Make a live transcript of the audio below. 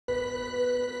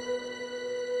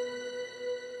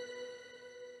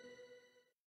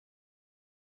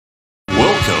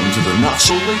to the Not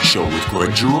So Late Show with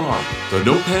Greg Girard, the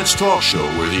Notepads talk show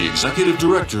where the executive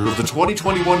director of the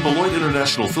 2021 Beloit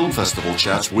International Film Festival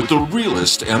chats with the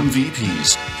realest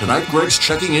MVPs. Tonight, Greg's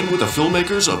checking in with the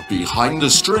filmmakers of Behind the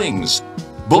Strings,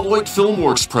 Beloit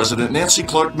Filmworks president Nancy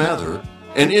Clark Mather,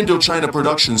 and Indochina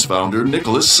Productions founder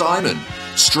Nicholas Simon.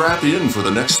 Strap in for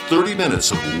the next 30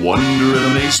 minutes of wonder and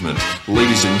amazement.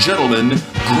 Ladies and gentlemen,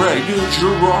 Greg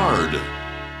Girard.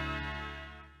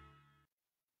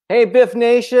 Hey, BIFF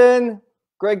Nation.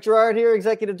 Greg Girard here,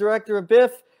 Executive Director of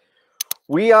BIFF.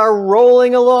 We are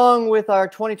rolling along with our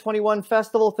 2021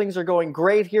 festival. Things are going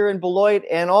great here in Beloit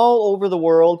and all over the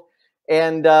world.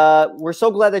 And we're so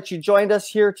glad that you joined us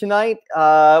here tonight.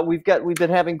 We've been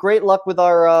having great luck with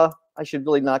our, I should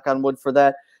really knock on wood for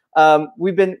that.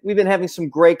 We've been having some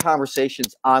great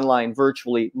conversations online,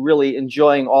 virtually, really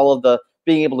enjoying all of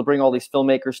being able to bring all these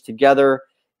filmmakers together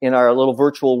in our little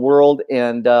virtual world.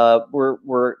 And we're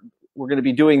going to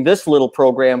be doing this little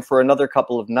program for another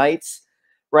couple of nights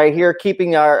right here,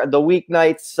 keeping the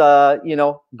weeknights,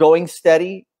 going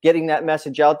steady, getting that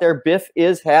message out there. BIFF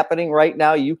is happening right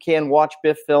now. You can watch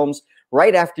BIFF films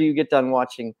right after you get done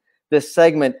watching this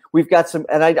segment. We've got some,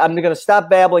 and I'm going to stop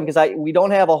babbling because we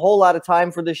don't have a whole lot of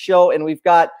time for this show, and we've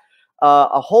got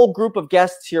a whole group of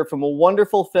guests here from a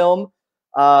wonderful film.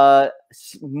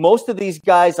 Most of these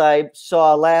guys I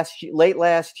saw late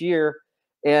last year,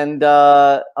 and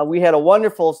we had a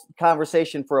wonderful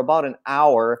conversation for about an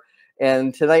hour.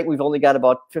 And tonight we've only got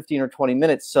about 15 or 20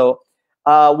 minutes. So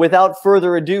without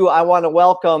further ado, I want to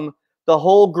welcome the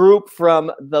whole group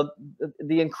from the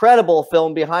incredible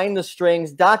film Behind the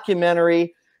Strings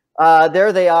documentary.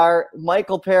 There they are,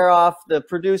 Michael Peroff, the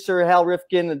producer, Hal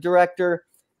Rifken, the director,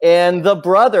 and the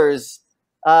brothers,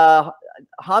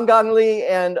 Honggang Lee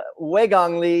and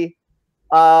Weigang Lee,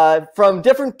 from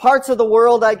different parts of the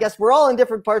world. I guess we're all in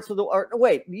different parts of the world.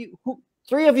 Wait,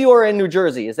 three of you are in New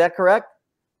Jersey. Is that correct?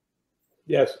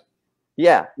 Yes.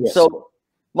 Yeah. Yes. So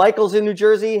Michael's in New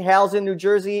Jersey, Hal's in New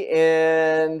Jersey,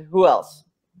 and who else?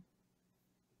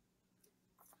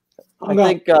 I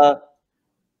think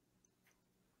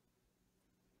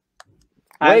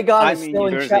Weigang is still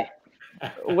in China.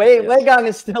 Weigang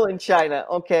is still in China.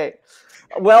 Okay.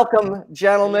 Welcome,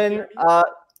 gentlemen.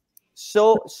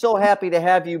 So happy to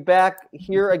have you back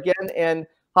here again. And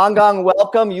Honggang,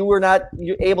 welcome. You were not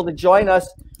able to join us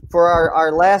for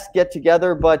our last get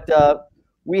together, but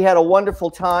we had a wonderful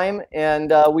time,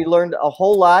 and we learned a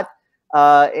whole lot.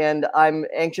 And I'm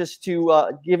anxious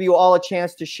to give you all a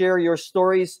chance to share your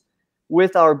stories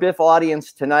with our BIFF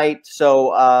audience tonight.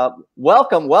 So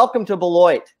welcome to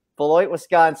Beloit,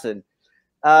 Wisconsin.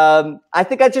 I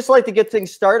think I'd just like to get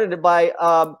things started by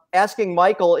asking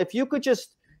Michael if you could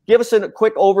just give us a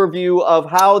quick overview of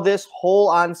how this whole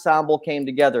ensemble came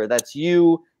together. That's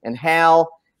you and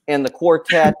Hal and the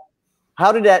Quartet.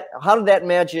 How did that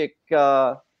magic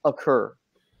occur?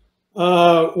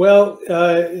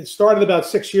 It started about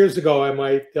 6 years ago. I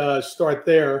might start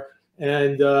there,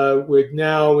 and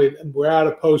we're out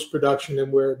of post-production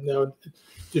and we're now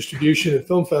distribution and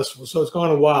film festivals. So it's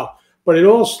gone a while. But it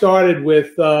all started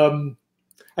with,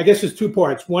 I guess there's two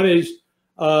parts. One is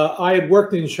I had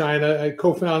worked in China. I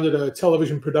co-founded a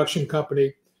television production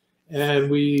company,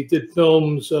 and we did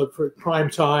films for prime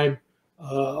time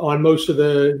on most of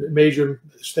the major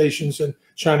stations in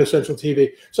China Central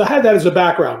TV. So I had that as a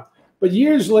background. But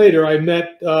years later, I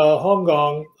met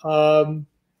Honggang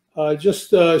just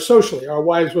socially. Our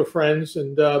wives were friends,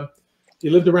 and he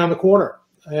lived around the corner.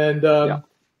 And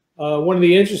one of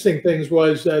the interesting things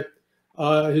was that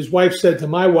his wife said to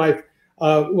my wife,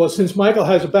 well, since Michael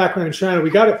has a background in China,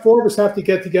 four of us have to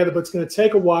get together, but it's going to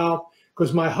take a while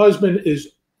because my husband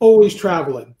is always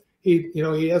traveling. He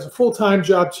has a full-time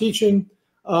job teaching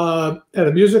at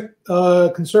a music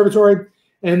conservatory,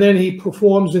 and then he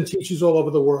performs and teaches all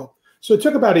over the world. So it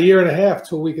took about a year and a half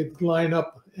till we could line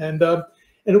up. And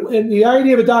the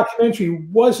idea of a documentary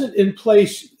wasn't in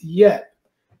place yet.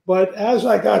 But as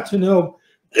I got to know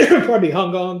probably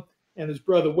Honggang and his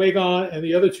brother Weigang and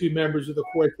the other two members of the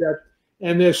Quartet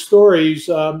and their stories,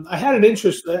 I had an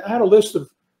interest. I had a list of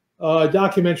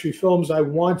documentary films I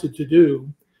wanted to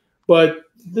do, but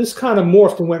this kind of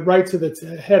morphed and went right to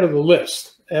the head of the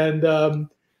list. And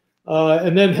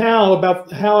then Hal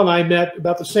and I met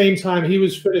about the same time. He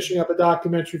was finishing up a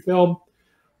documentary film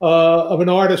of an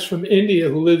artist from India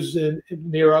who lives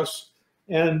near us,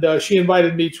 and she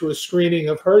invited me to a screening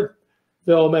of her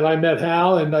film, and I met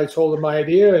Hal, and I told him my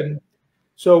idea, and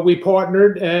so we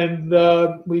partnered, and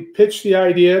we pitched the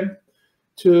idea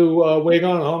to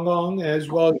Weigang and Honggang,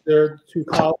 as well as their two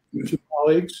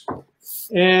colleagues,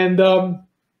 and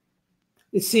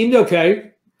it seemed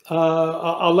okay.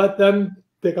 I'll let them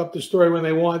pick up the story when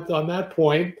they want on that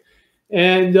point.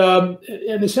 And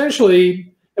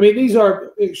essentially, I mean, these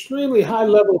are extremely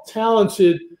high-level,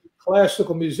 talented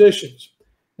classical musicians.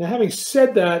 Now, having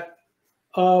said that,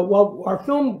 well, our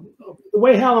film, the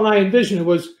way Hal and I envisioned it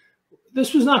was,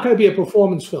 this was not going to be a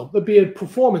performance film. There'd be a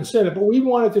performance in it, but we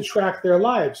wanted to track their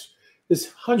lives. This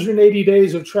 180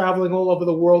 days of traveling all over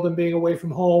the world and being away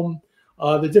from home,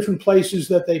 the different places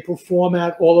that they perform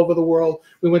at all over the world.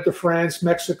 We went to France,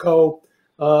 Mexico,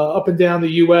 up and down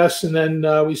the U.S., and then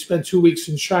we spent 2 weeks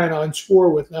in China on tour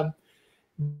with them.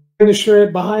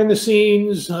 Behind the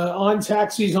scenes, on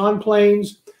taxis, on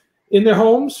planes, in their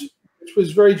homes, which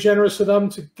was very generous of them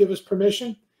to give us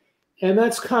permission. And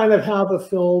that's kind of how the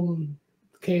film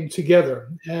came together.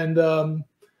 And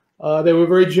they were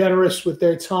very generous with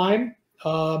their time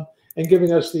and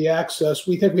giving us the access.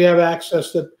 We think we have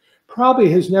access that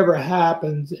probably has never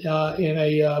happened in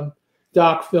a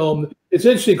doc film. It's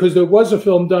interesting because there was a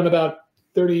film done about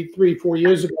 4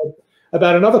 years ago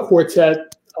about another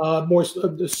quartet, more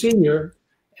the senior,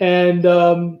 and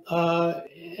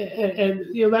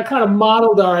you know, that kind of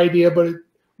modeled our idea, but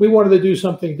we wanted to do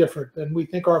something different, and we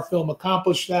think our film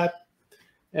accomplished that.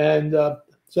 And so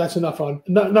that's enough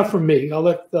from me. I'll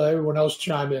let everyone else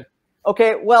chime in.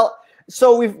 Okay, well,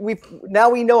 so we've now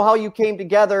we know how you came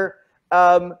together.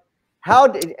 How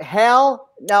did Hal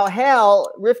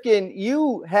Rifken?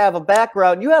 You have a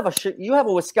background. You have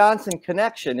a Wisconsin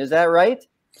connection. Is that right?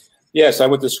 Yes, I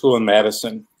went to school in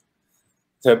Madison,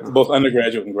 to both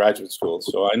undergraduate and graduate school.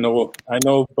 So I know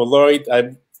Beloit.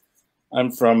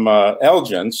 I'm from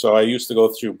Elgin, so I used to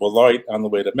go through Beloit on the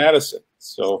way to Madison.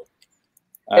 So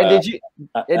I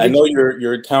know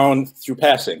your town through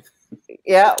passing.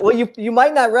 Yeah, well, you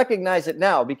might not recognize it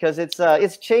now because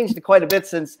it's changed quite a bit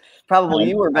since probably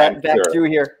you were back through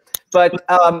here. But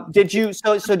did you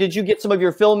get some of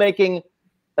your filmmaking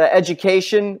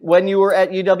education when you were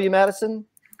at UW-Madison?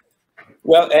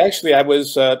 Well, actually, I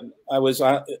was in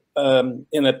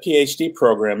a PhD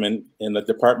program in the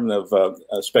Department of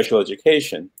Special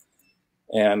Education,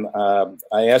 and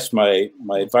I asked my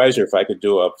advisor if I could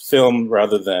do a film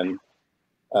rather than.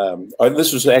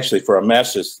 This was actually for a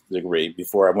master's degree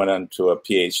before I went on to a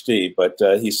PhD, but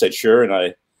he said sure, and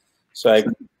I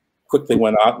quickly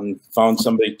went out and found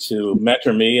somebody to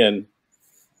mentor me, and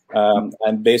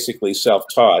I'm basically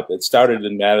self-taught. It started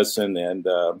in Madison, and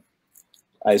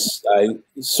I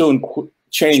soon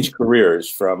changed careers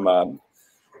from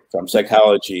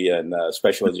psychology and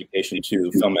special education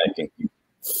to filmmaking.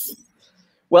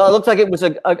 Well, it looks like it was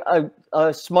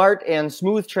a smart and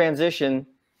smooth transition.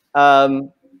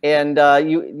 And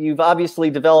you've obviously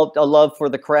developed a love for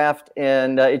the craft,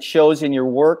 and it shows in your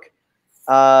work.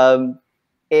 I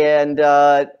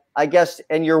guess,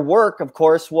 and your work, of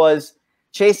course, was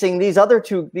chasing these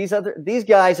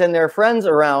guys and their friends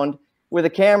around with a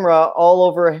camera all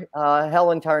over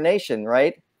hell and tarnation,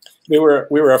 right? We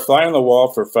were a fly on the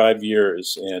wall for 5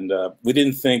 years, and we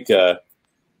didn't think it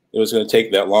was going to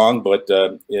take that long, but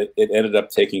it ended up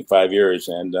taking 5 years,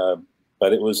 and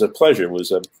but it was a pleasure.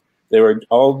 They were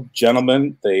all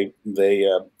gentlemen. They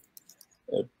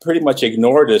pretty much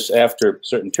ignored us after a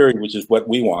certain period, which is what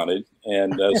we wanted.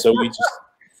 And so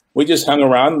we just hung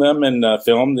around them and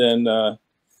filmed. And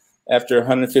after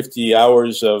 150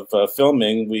 hours of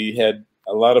filming, we had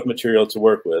a lot of material to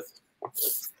work with.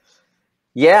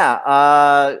 Yeah,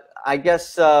 I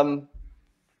guess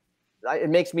it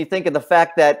makes me think of the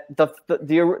fact that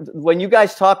when you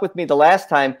guys talked with me the last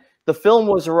time, the film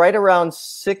was right around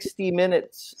 60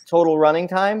 minutes total running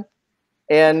time.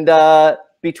 And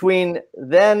between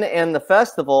then and the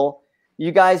festival,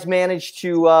 you guys managed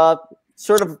to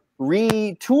sort of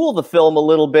retool the film a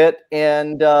little bit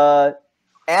and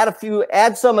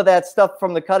add some of that stuff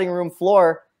from the cutting room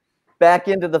floor back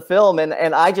into the film. And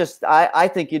I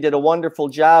think you did a wonderful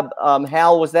job.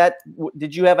 Hal,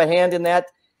 did you have a hand in that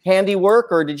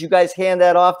handiwork, or did you guys hand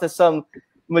that off to some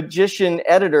magician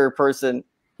editor person?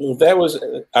 That was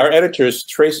our editor's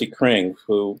Tracy Kring,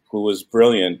 who was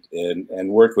brilliant and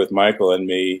worked with Michael and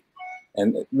me,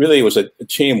 and really it was a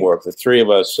teamwork. The three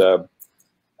of us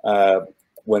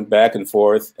went back and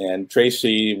forth, and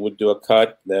Tracy would do a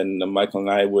cut, then Michael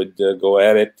and I would go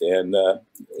at it, and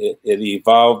it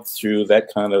evolved through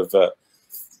that kind of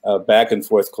back and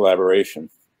forth collaboration.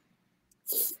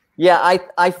 Yeah,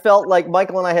 I felt like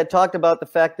Michael and I had talked about the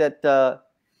fact that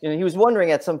he was wondering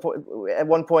at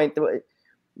one point.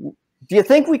 Do you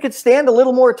think we could stand a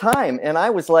little more time? And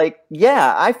I was like,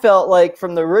 yeah. I felt like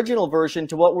from the original version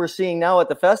to what we're seeing now at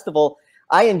the festival,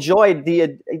 I enjoyed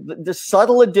the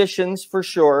subtle additions for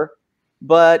sure,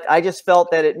 but I just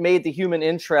felt that it made the human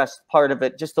interest part of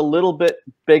it just a little bit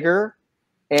bigger.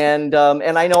 and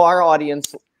I know our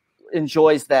audience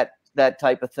enjoys that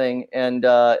type of thing. And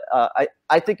I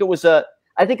think it's a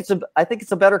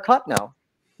better cut now.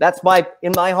 That's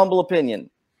in my humble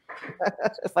opinion,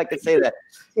 if I could say that.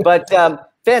 But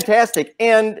fantastic.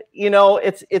 And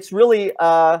it's really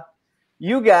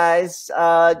you guys,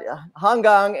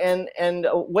 Honggang and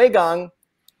Weigang.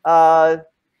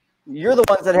 You're the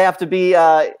ones that have to be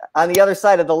on the other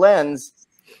side of the lens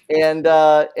and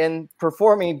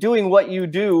performing, doing what you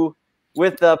do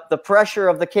with the pressure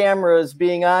of the cameras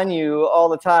being on you all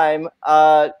the time.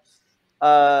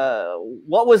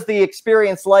 What was the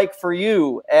experience like for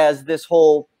you as this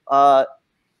whole,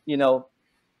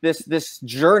 this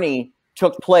journey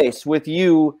took place with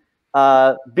you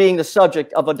being the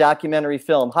subject of a documentary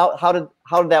film? How did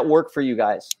that work for you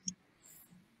guys?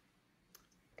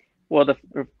 Well,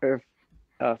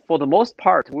 for the most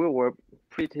part, we were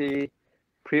pretty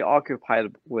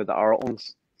preoccupied with our own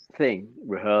thing,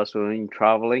 rehearsing,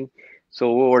 traveling,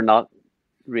 so we were not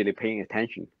really paying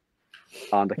attention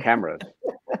on the camera.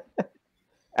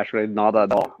 Actually, not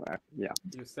at all. Yeah.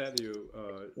 You said you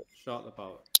shot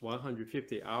about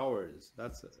 150 hours.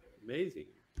 That's amazing.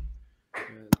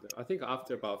 And I think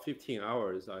after about 15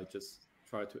 hours, I just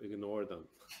tried to ignore them.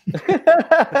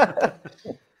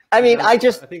 I mean, I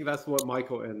think that's what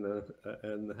Michael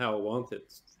and Hal wanted.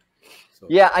 So.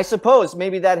 Yeah, I suppose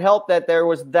maybe that helped that there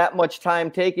was that much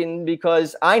time taken,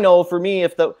 because I know for me,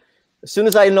 as soon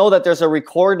as I know that there's a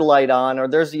record light on, or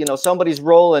there's somebody's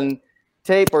rolling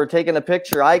tape or taking a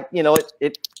picture,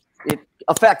 it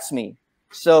affects me.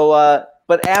 So,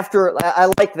 but I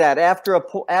like that after a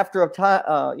time,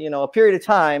 a period of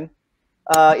time,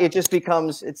 it just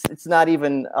becomes it's not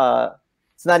even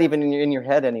in your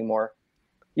head anymore.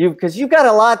 Because you've got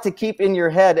a lot to keep in your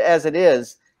head as it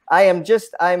is. I'm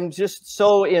just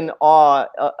so in awe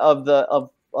of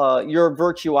your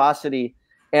virtuosity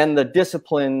and the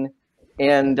discipline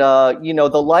and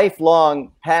the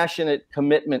lifelong passionate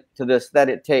commitment to this that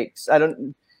it takes.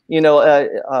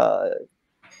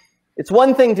 It's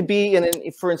one thing to be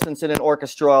for instance, in an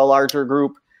orchestra, a larger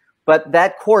group, but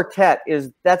that quartet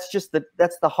that's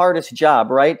the hardest job,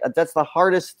 right? That's the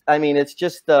hardest. I mean, it's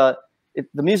just the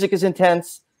music is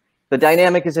intense, the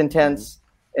dynamic is intense,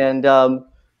 and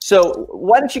so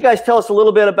why don't you guys tell us a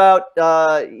little bit about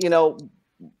I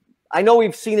know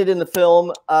we've seen it in the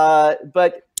film,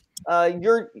 but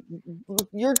your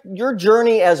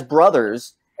journey as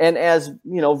brothers and as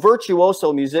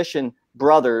virtuoso musician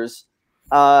brothers.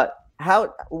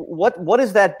 What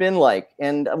has that been like,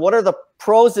 and what are the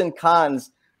pros and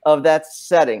cons of that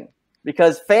setting?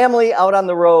 Because family out on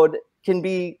the road can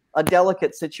be a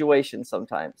delicate situation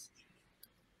sometimes.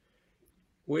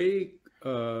 My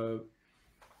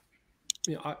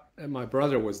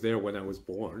brother was there when I was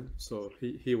born, so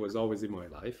he was always in my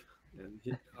life, and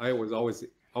I was always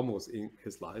almost in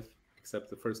his life, except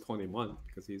the first 20 months,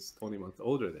 because he's 20 months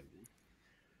older than me.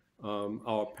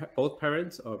 Both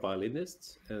parents are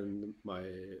violinists, and my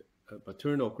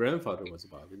maternal grandfather was a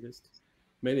violinist.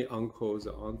 Many uncles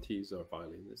and aunties are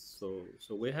violinists, so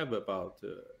we have about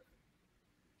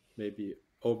maybe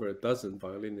over a dozen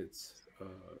violinists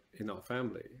in our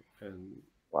family, and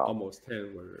wow, almost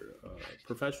 10 were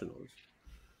professionals.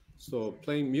 So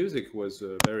playing music was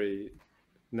very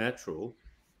natural.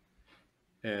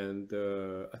 And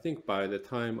I think by the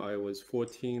time I was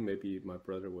 14, maybe my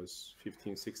brother was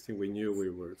 15, 16, we knew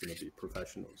we were going to be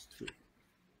professionals too,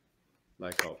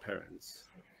 like our parents.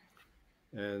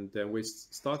 And then we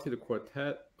started the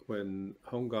quartet when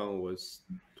Honggang was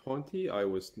 20, I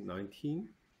was 19.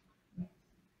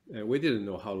 And we didn't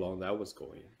know how long that was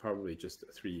going, probably just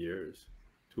 3 years,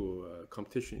 to a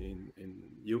competition in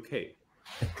UK.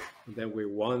 And then we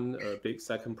won a big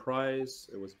second prize.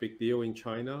 It was a big deal in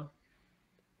China.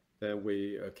 Then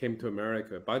we came to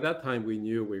America. By that time, we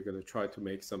knew we were going to try to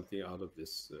make something out of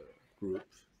this group,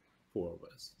 4 of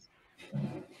us.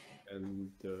 And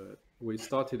we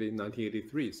started in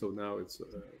 1983. So now it's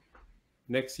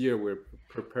next year we're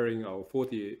preparing our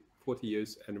 40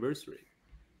 years anniversary.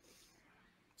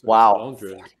 So wow. It's a long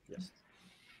journey. Yes.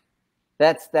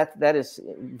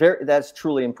 That's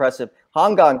truly impressive.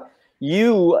 Honggang,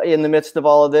 you, in the midst of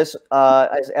all of this,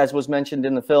 as was mentioned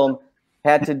in the film,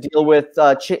 had to deal with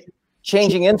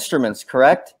changing instruments,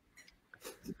 correct?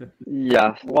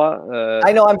 Yeah. Well,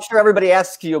 I know. I'm sure everybody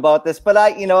asks you about this, but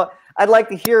I'd like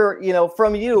to hear,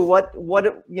 from you what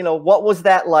was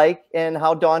that like, and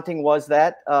how daunting was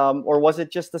that, or was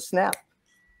it just a snap?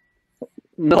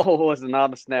 No, it was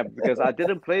not a snap, because I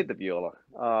didn't play the viola.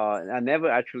 I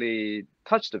never actually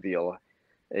touched the viola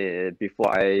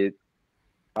before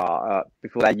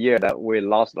that year that we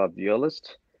lost our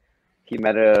violist. he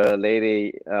met a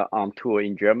lady on tour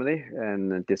in Germany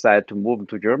and decided to move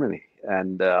to Germany.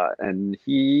 And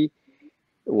he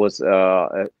was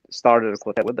started a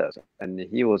quartet with us, and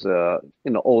he was a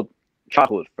old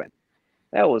childhood friend.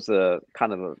 That was a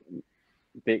kind of a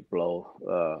big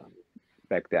blow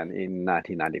back then in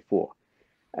 1994.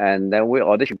 And then we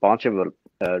auditioned a bunch of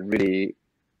really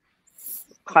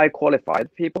high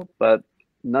qualified people, but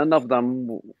none of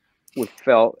them we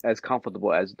felt as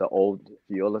comfortable as the old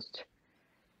violist.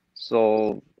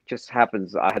 So just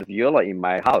happens I had a viola in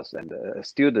my house and a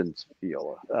student's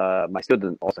viola. My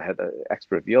student also had an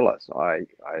extra viola, so I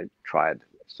tried.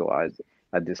 So I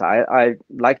decided I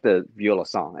like the viola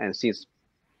sound, and since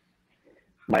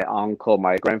my uncle,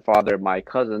 my grandfather, my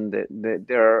cousin,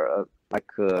 there are like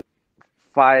 4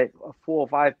 or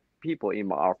 5 people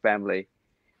in our family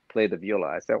play the viola.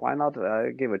 I said, why not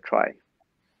give it a try?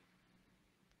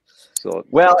 So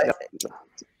well,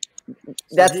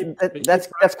 that's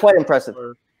quite impressive.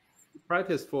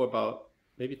 Practice for about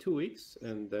maybe 2 weeks,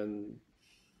 and then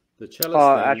the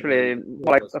cellist. Actually,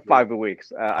 like 5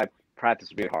 weeks. I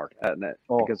practiced really hard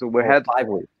because we had 5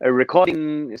 weeks. A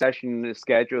recording session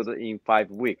scheduled in 5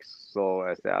 weeks. So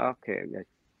I said, okay,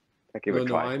 I give it a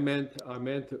try. No, I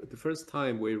meant the first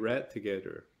time we read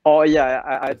together. Oh yeah,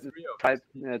 I tried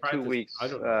 2 weeks.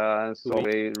 So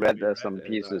we read some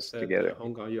pieces together.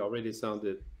 Honggang, you already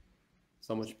sounded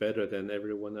so much better than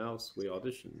everyone else we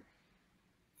auditioned.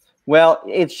 Well,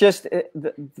 it's just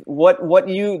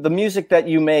the music that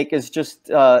you make is just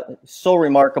so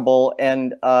remarkable,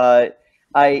 and let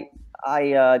me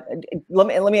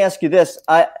ask you this: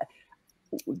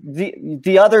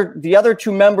 the other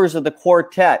 2 members of the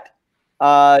quartet,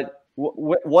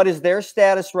 what is their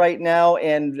status right now?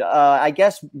 And I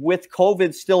guess with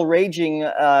COVID still raging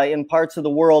in parts of the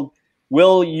world,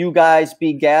 will you guys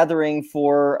be gathering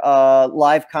for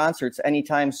live concerts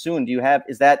anytime soon?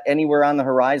 Is that anywhere on the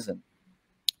horizon?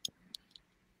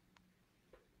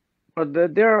 But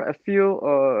there are a few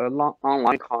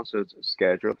online concerts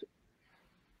scheduled,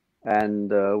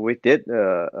 and we did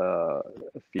a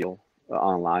few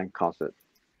online concerts.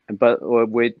 But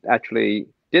we actually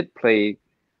did play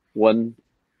one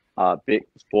big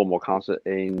formal concert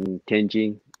in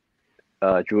Tianjin,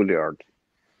 Juilliard.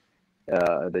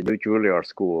 The new Juilliard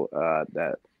school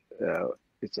that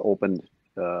it's opened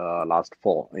last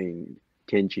fall in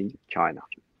Tianjin, China.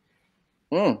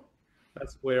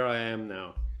 That's where I am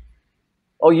now.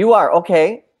 Oh, you are?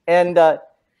 Okay. And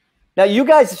now you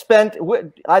guys spent,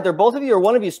 either both of you or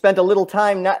one of you spent a little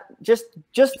time not just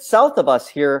south of us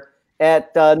here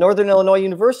at Northern Illinois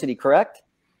University, correct?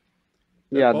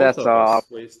 Yeah, that's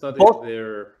we studied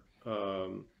there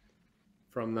from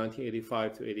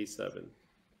 1985 to 87.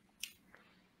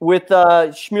 With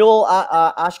Shmuel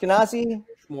Ashkenazi?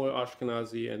 Shmuel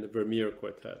Ashkenazi and the Vermeer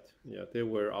Quartet. Yeah, they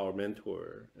were our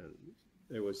mentor, and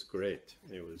it was great.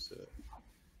 It was.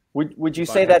 Would you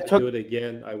say that took? Do it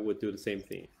again, I would do the same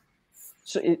thing.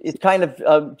 So it kind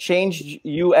of changed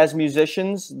you as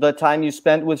musicians, the time you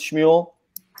spent with Shmuel.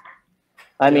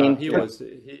 I mean,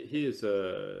 he is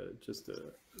just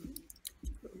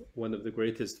one of the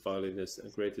greatest violinists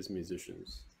and greatest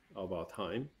musicians of our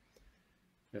time.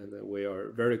 And we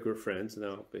are very good friends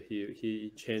now, but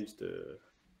he changed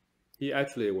he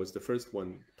actually was the first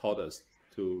one taught us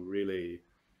to really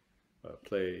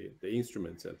play the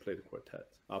instruments and play the quartet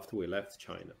after we left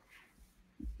China.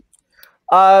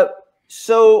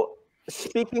 So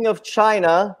speaking of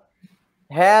China,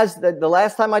 has the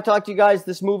last time I talked to you guys,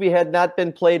 this movie had not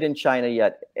been played in China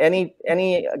yet. Any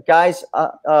guys,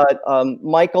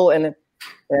 Michael and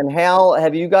Hal,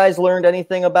 have you guys learned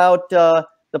anything about the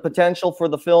potential for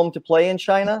the film to play in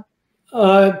China?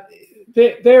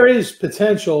 There is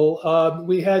potential.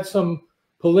 We had some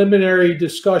preliminary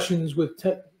discussions with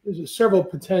several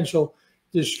potential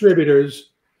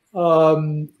distributors.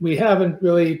 We haven't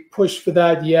really pushed for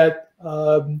that yet,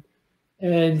 and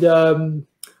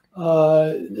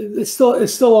it's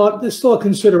still a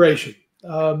consideration.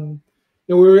 We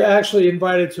were actually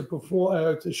invited to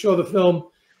perform to show the film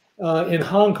in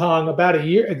Hong Kong about a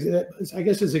year, I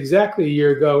guess it's exactly a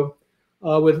year ago,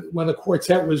 when the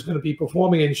quartet was going to be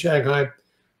performing in Shanghai,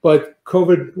 but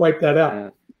COVID wiped that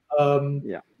out.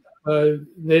 They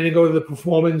didn't go to the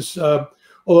performance.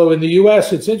 Although in the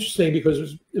U.S., it's interesting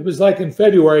because it was like in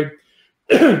February.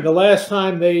 The last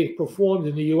time they performed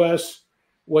in the U.S.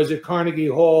 was at Carnegie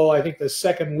Hall, I think the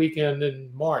second weekend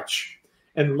in March.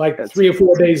 And like 3 or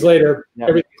 4 days later,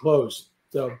 everything closed.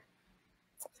 So,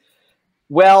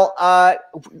 well,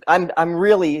 I'm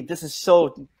really, this is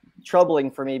so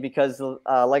troubling for me because,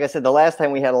 like I said, the last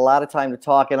time we had a lot of time to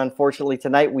talk, and unfortunately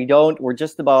tonight we don't. We're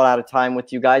just about out of time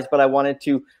with you guys. But I wanted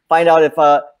to find out if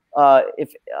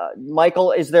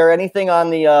Michael, is there anything on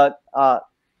the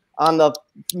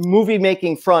movie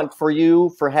making front for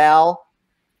you, for Hal?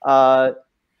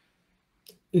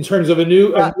 In terms of a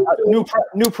new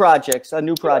project,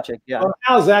 yeah. Well,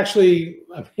 Hal's actually,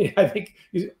 I mean, I think,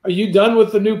 are you done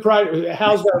with the new project?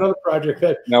 Hal's got another project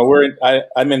that. No,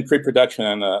 I'm in pre-production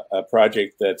on a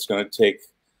project that's going to take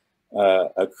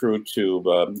a crew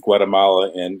to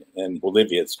Guatemala and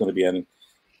Bolivia. It's going to be on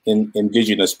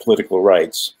indigenous political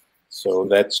rights. So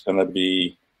that's going to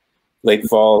be late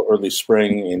fall, early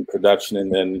spring in production,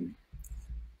 and then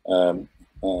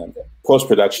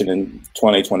post-production in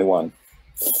 2021.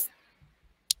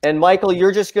 And Michael,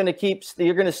 you're just going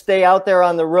to stay out there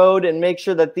on the road and make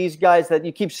sure that these guys, that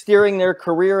you keep steering their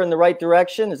career in the right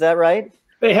direction. Is that right?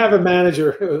 They have a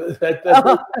manager that's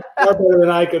far better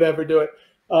than I could ever do it.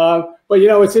 But you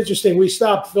know, it's interesting. We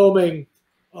stopped filming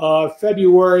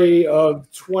February of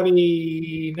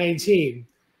 2019,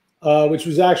 which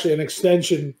was actually an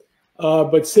extension.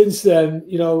 But since then,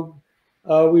 you know,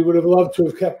 we would have loved to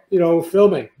have kept, you know,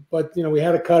 filming. But you know, we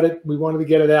had to cut it. We wanted to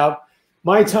get it out.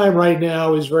 My time right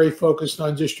now is very focused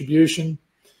on distribution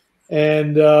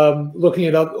and looking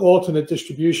at alternate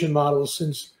distribution models,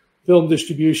 since film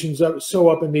distribution's so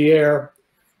up in the air.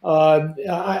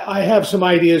 I have some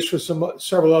ideas for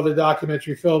several other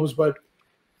documentary films, but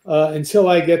until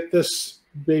I get this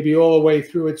baby all the way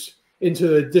through into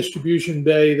the distribution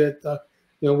bay that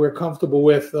you know, we're comfortable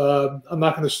with, I'm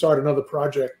not going to start another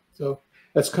project. So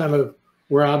that's kind of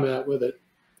where I'm at with it.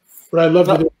 But I'd love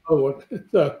to do another one.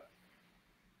 So.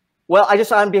 Well,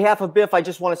 on behalf of BIFF, I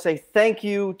just want to say thank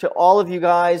you to all of you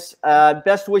guys.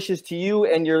 Best wishes to you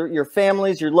and your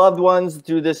families, your loved ones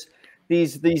through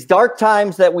these dark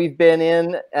times that we've been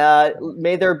in.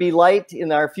 May there be light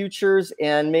in our futures,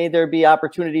 and may there be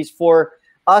opportunities for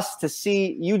us to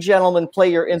see you gentlemen play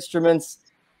your instruments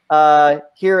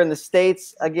here in the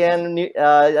States again,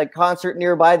 a concert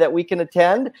nearby that we can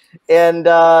attend. And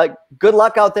good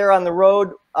luck out there on the road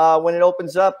when it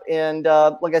opens up. And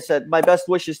like I said, my best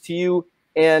wishes to you.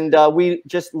 And we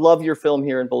just love your film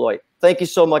here in Beloit. Thank you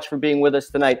so much for being with us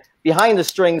tonight. Behind the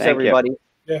strings, everybody.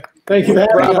 Yeah, thank you.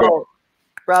 Bravo.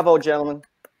 Bravo, gentlemen.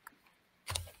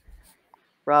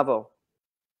 Bravo.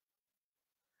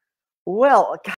 Well,